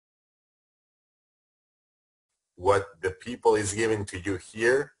what the people is giving to you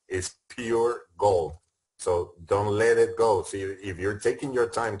here is pure gold. So don't let it go. See, if you're taking your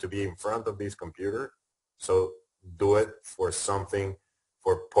time to be in front of this computer, so do it for something,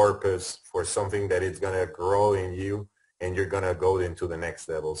 for purpose, for something that is going to grow in you, and you're going to go into the next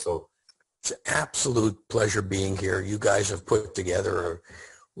level. So it's an absolute pleasure being here. You guys have put together a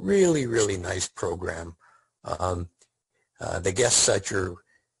really, really nice program. The guests that you're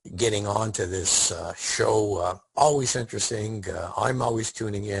getting on to this show, always interesting. I'm always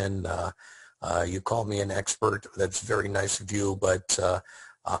tuning in. You call me an expert. That's very nice of you, but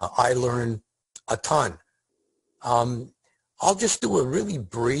I learn a ton. I'll just do a really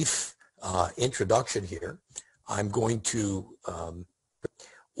brief introduction here. I'm going to,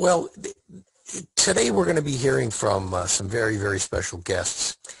 today we're going to be hearing from some very, very special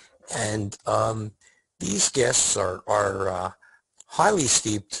guests. And these guests are highly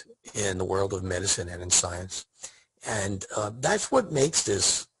steeped in the world of medicine and in science. And that's what makes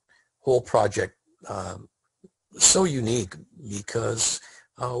this whole project so unique, because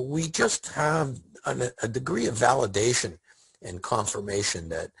we just have a degree of validation and confirmation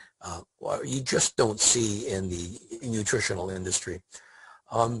that you just don't see in the nutritional industry.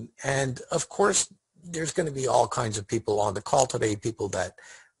 And of course, there's going to be all kinds of people on the call today, people that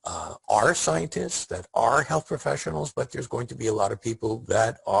are scientists, that are health professionals, but there's going to be a lot of people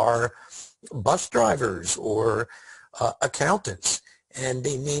that are bus drivers or accountants, and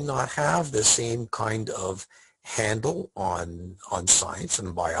they may not have the same kind of handle on science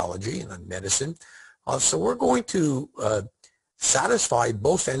and biology and on medicine. So we're going to satisfy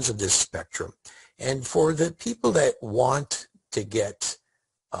both ends of this spectrum. And for the people that want to get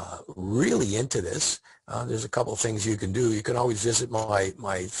really into this, there's a couple of things you can do. You can always visit my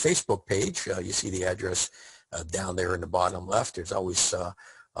Facebook page. You see the address down there in the bottom left. There's always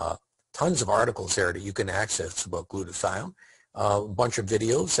tons of articles there that you can access about glutathione, a bunch of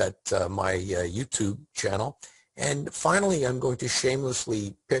videos at my YouTube channel. And finally, I'm going to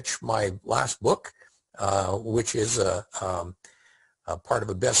shamelessly pitch my last book, which is a part of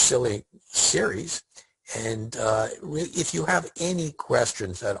a best-selling series. And if you have any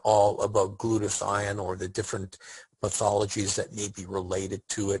questions at all about glutathione or the different pathologies that may be related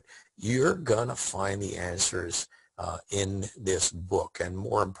to it, you're going to find the answers in this book. And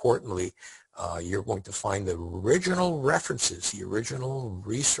more importantly, you're going to find the original references, the original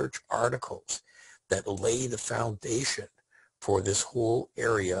research articles that lay the foundation for this whole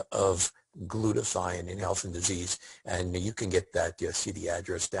area of glutathione in health and disease. And you can get that, you see the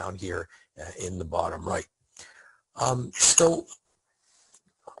address down here in the bottom right. So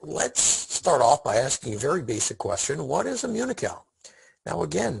let's start off by asking a very basic question. What is Immunocal? Now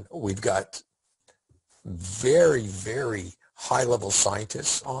again, we've got very, very high-level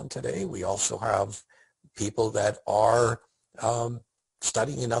scientists on today. We also have people that are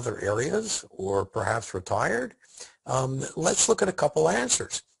studying in other areas or perhaps retired. Let's look at a couple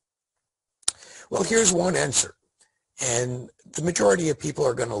answers. Well, here's one answer. And the majority of people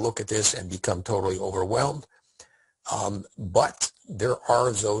are going to look at this and become totally overwhelmed. But there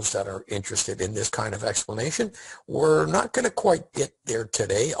are those that are interested in this kind of explanation. We're not going to quite get there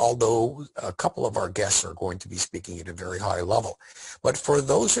today, although a couple of our guests are going to be speaking at a very high level. But for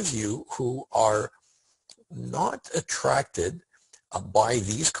those of you who are not attracted by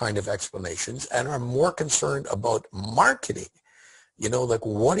these kind of explanations and are more concerned about marketing, you know, like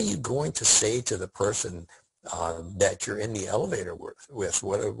what are you going to say to the person that you're in the elevator with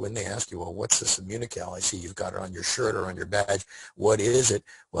when they ask you, well, what's this Immunocal? I see you've got it on your shirt or on your badge. What is it?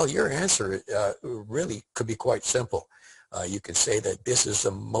 Well, your answer really could be quite simple. You can say that this is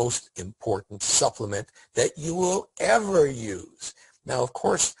the most important supplement that you will ever use. Now, of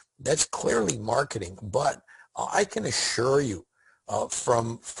course, that's clearly marketing, but I can assure you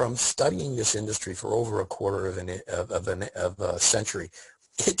from studying this industry for over a quarter of a century,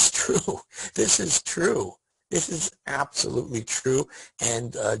 it's true. This is true. This is absolutely true.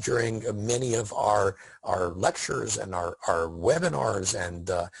 And during many of our lectures and our webinars and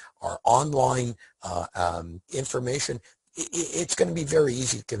our online information, it's going to be very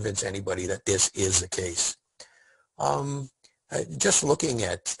easy to convince anybody that this is the case. Just looking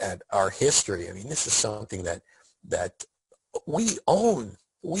at our history, I mean, this is something that we own.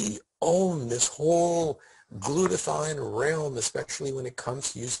 We own this whole glutathione realm, especially when it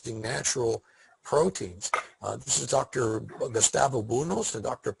comes to using natural proteins. This is Dr. Gustavo Bunos and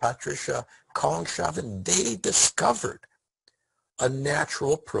Dr. Patricia Kongshaven. They discovered a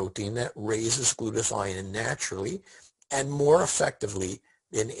natural protein that raises glutathione naturally and more effectively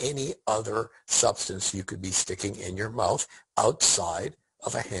than any other substance you could be sticking in your mouth outside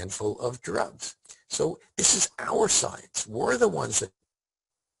of a handful of drugs. So this is our science. We're the ones that,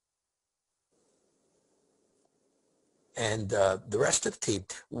 and the rest of the team,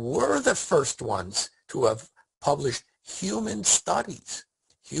 we're the first ones to have published human studies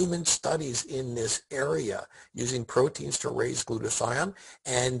in this area using proteins to raise glutathione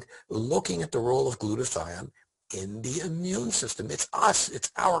and looking at the role of glutathione in the immune system. It's us,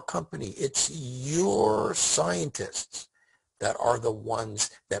 it's our company, it's your scientists that are the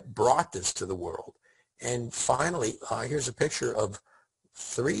ones that brought this to the world. And finally, here's a picture of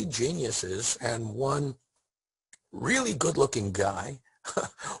 3 geniuses and one really good-looking guy.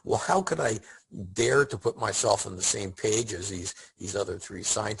 Well, how could I dare to put myself on the same page as these other 3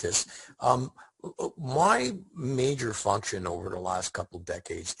 scientists? My major function over the last couple of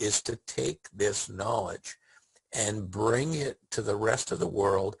decades is to take this knowledge and bring it to the rest of the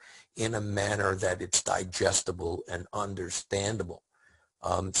world in a manner that it's digestible and understandable.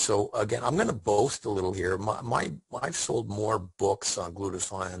 So again, I'm going to boast a little here. I've sold more books on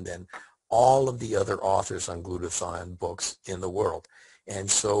glutathione than all of the other authors on glutathione books in the world.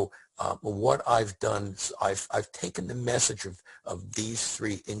 And so what I've done is I've taken the message of these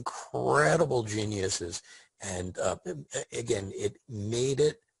 3 incredible geniuses, and again, it made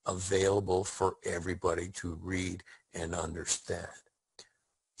it available for everybody to read and understand.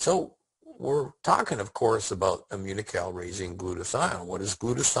 So we're talking, of course, about Immunocal raising glutathione. What does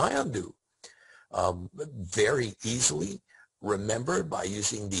glutathione do? Very easily remembered by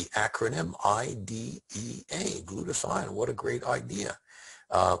using the acronym IDEA, glutathione. What a great idea.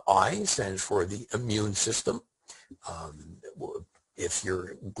 I stands for the immune system. If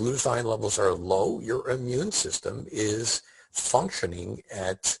your glutathione levels are low, your immune system is functioning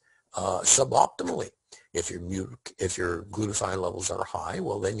at suboptimally. If your glutathione levels are high,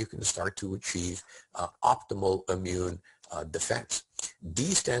 well, then you can start to achieve optimal immune defense.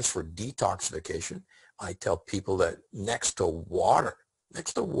 D stands for detoxification. I tell people that next to water,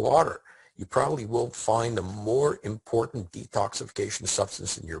 you probably won't find a more important detoxification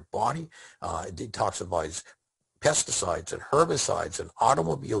substance in your body. It detoxifies pesticides and herbicides and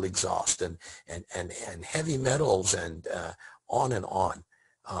automobile exhaust and heavy metals and on and on.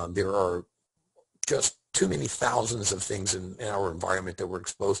 There are just too many thousands of things in our environment that we're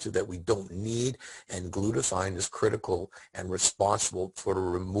exposed to that we don't need, and glutathione is critical and responsible for the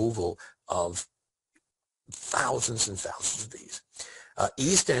removal of thousands and thousands of these.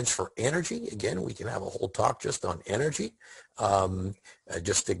 E stands for energy. Again, we can have a whole talk just on energy.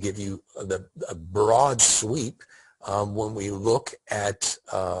 Just to give you a broad sweep, when we look at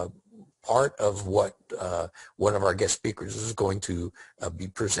part of what one of our guest speakers is going to be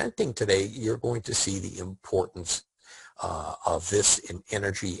presenting today, you're going to see the importance of this in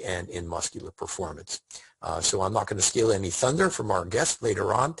energy and in muscular performance. So I'm not going to steal any thunder from our guest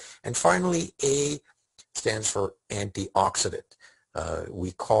later on. And finally, A stands for antioxidant.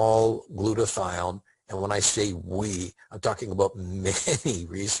 We call glutathione, and when I say we, I'm talking about many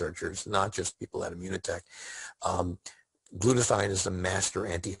researchers, not just people at Immunotech. Glutathione is the master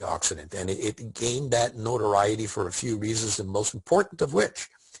antioxidant, and it gained that notoriety for a few reasons, the most important of which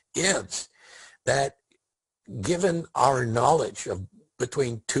is that given our knowledge of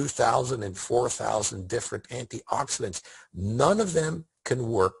between 2,000 and 4,000 different antioxidants, none of them can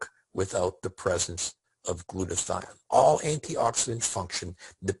work without the presence of glutathione. All antioxidant function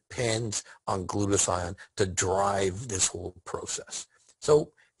depends on glutathione to drive this whole process.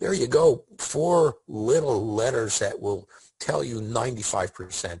 So there you go, 4 little letters that will tell you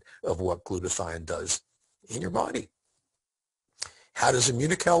 95% of what glutathione does in your body. How does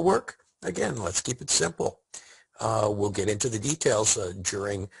Immunocal work? Again, let's keep it simple. We'll get into the details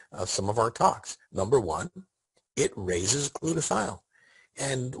during some of our talks. Number 1, it raises glutathione.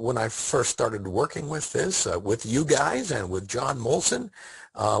 And when I first started working with this, with you guys and with John Molson,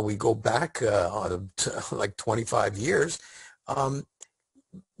 we go back to like 25 years,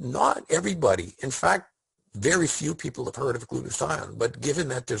 not everybody, in fact, very few people have heard of glutathione, but given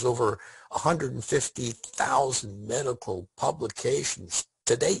that there's over 150,000 medical publications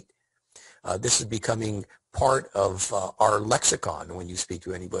to date, this is becoming part of our lexicon when you speak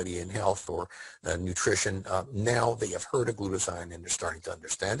to anybody in health or nutrition. Now they have heard of glutathione and they're starting to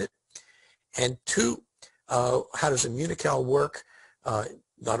understand it. And 2, how does Immunocal work?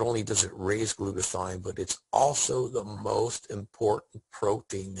 Not only does it raise glutathione, but it's also the most important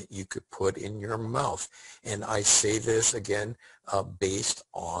protein that you could put in your mouth. And I say this again based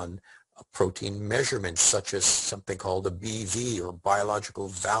on protein measurements such as something called a BV or biological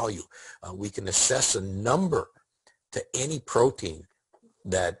value. We can assess a number to any protein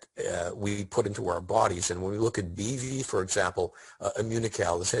that we put into our bodies. And when we look at BV, for example,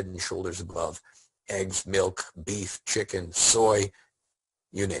 Immunocal is head and shoulders above eggs, milk, beef, chicken, soy,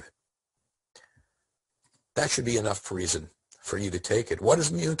 you name it. That should be enough reason for you to take it. What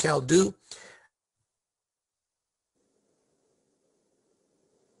does Immunocal do?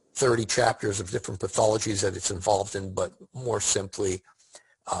 30 chapters of different pathologies that it's involved in, but more simply,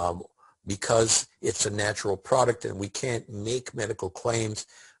 because it's a natural product and we can't make medical claims,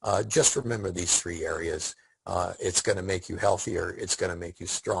 just remember these three areas. It's going to make you healthier. It's going to make you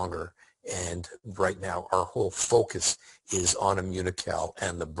stronger. And right now, our whole focus is on Immunocal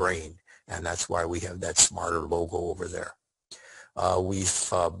and the brain. And that's why we have that smarter logo over there.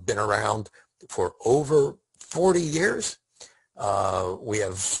 We've been around for over 40 years. We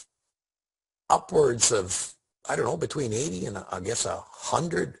have upwards of, I don't know, between 80 and I guess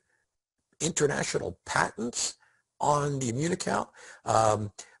 100 international patents on the Immunocal.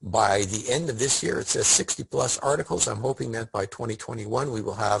 By the end of this year, it says 60 plus articles. I'm hoping that by 2021, we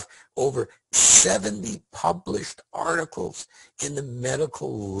will have over 70 published articles in the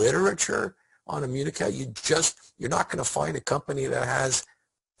medical literature on Immunocal. You're not going to find a company that has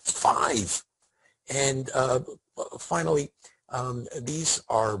 5. And finally, these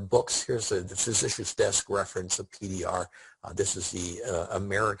are books. Here's the Physician's Desk reference, a PDR. This is the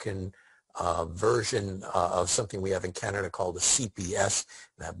American version of something we have in Canada called the CPS,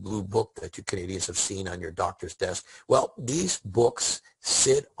 that blue book that you Canadians have seen on your doctor's desk. Well, these books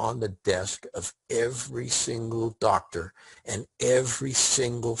sit on the desk of every single doctor and every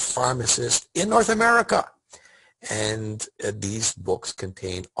single pharmacist in North America. And these books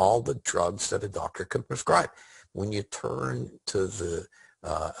contain all the drugs that a doctor can prescribe. When you turn to the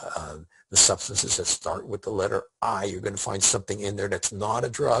substances that start with the letter I, you're going to find something in there that's not a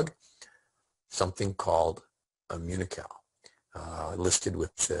drug, something called Immunocal, listed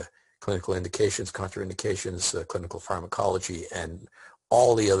with clinical indications, contraindications, clinical pharmacology, and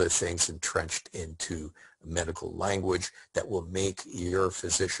all the other things entrenched into medical language that will make your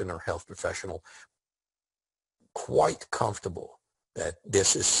physician or health professional quite comfortable that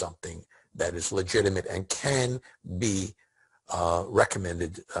this is something that is legitimate and can be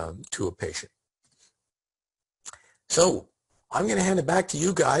recommended to a patient. So I'm going to hand it back to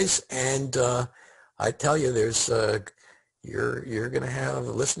you guys, and I tell you, there's you're going to have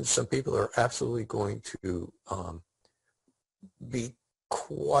listen to some people are absolutely going to be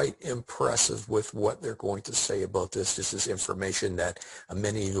quite impressive with what they're going to say about this. This is information that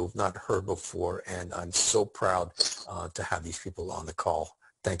many of you have not heard before, and I'm so proud to have these people on the call.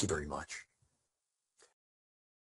 Thank you very much.